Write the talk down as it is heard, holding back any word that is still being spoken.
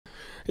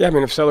Yeah, I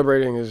mean, if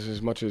celebrating is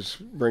as much as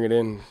bring it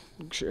in,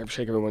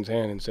 shake everyone's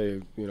hand and say,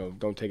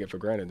 don't take it for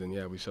granted, then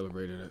yeah, we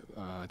celebrated it.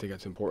 I think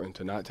it's important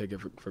to not take it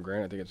for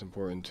granted. I think it's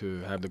important to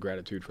have the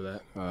gratitude for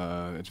that.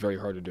 It's very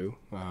hard to do.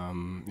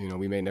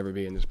 We may never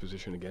be in this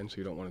position again, so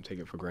you don't want to take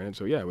it for granted.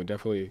 So yeah, we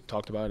definitely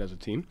talked about it as a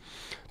team.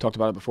 Talked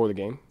about it before the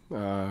game,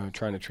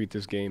 trying to treat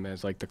this game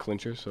as like the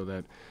clincher, so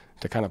that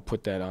to kind of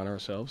put that on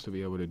ourselves to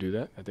be able to do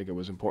that. I think it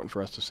was important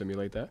for us to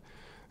simulate that.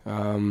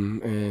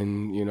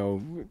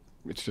 And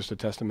it's just a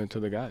testament to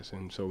the guys,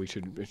 and so we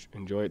should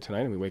enjoy it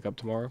tonight. And we wake up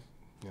tomorrow,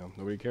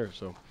 nobody cares.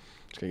 So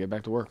just gotta get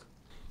back to work.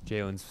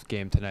 Jalen's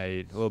game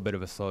tonight, a little bit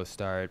of a slow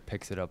start,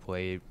 picks it up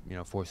late,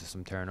 forces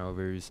some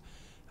turnovers.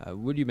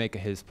 What do you make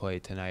of his play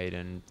tonight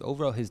and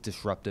overall his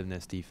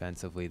disruptiveness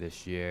defensively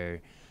this year?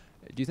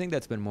 Do you think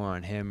that's been more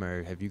on him,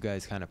 or have you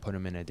guys kind of put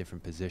him in a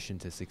different position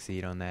to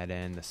succeed on that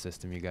end, the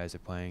system you guys are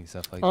playing,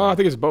 stuff like that? I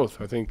think it's both.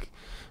 I think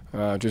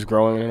just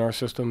growing in our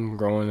system,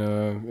 growing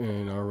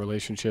in our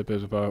relationship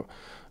is about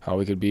how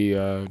we could be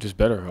just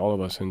better, all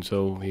of us. And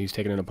so he's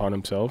taken it upon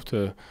himself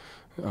to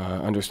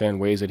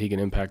understand ways that he can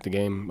impact the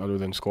game other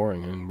than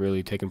scoring, and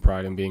really taking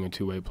pride in being a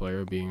two-way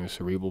player, being a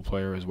cerebral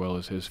player, as well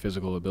as his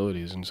physical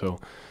abilities. And so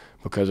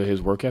because of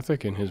his work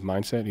ethic and his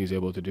mindset, he's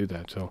able to do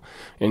that. So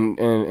in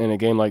a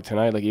game like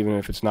tonight, like even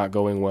if it's not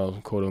going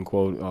well, quote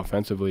unquote,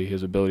 offensively,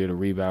 his ability to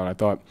rebound, I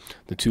thought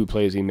the two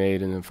plays he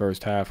made in the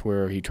first half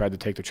where he tried to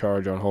take the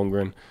charge on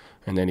Holmgren,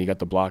 and then he got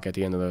the block at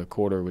the end of the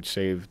quarter, which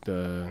saved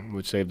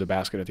the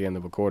basket at the end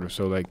of a quarter.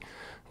 So like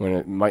when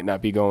it might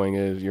not be going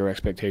as your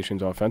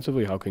expectations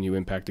offensively, how can you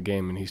impact the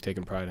game? And he's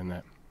taken pride in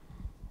that.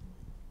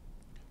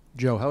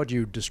 Joe, how would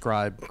you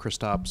describe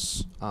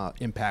Kristaps'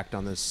 impact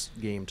on this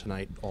game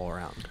tonight all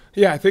around?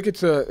 Yeah, I think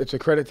it's a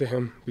credit to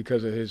him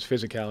because of his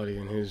physicality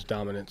and his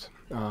dominance.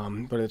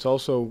 But it's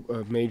also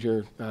a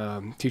major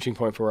teaching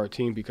point for our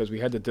team because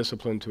we had the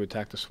discipline to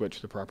attack the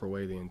switch the proper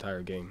way the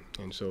entire game.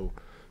 And so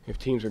if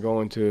teams are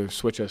going to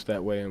switch us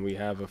that way and we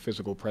have a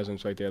physical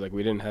presence right there, like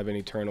we didn't have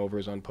any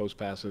turnovers on post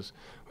passes.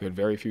 We had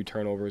very few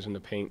turnovers in the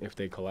paint if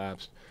they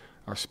collapsed.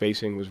 Our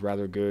spacing was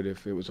rather good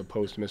if it was a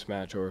post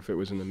mismatch or if it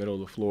was in the middle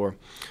of the floor.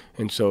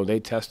 And so they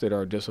tested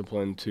our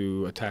discipline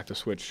to attack the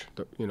switch,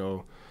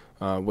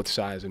 with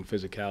size and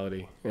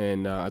physicality.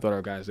 And I thought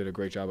our guys did a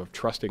great job of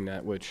trusting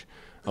that, which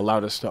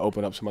allowed us to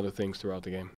open up some other things throughout the game.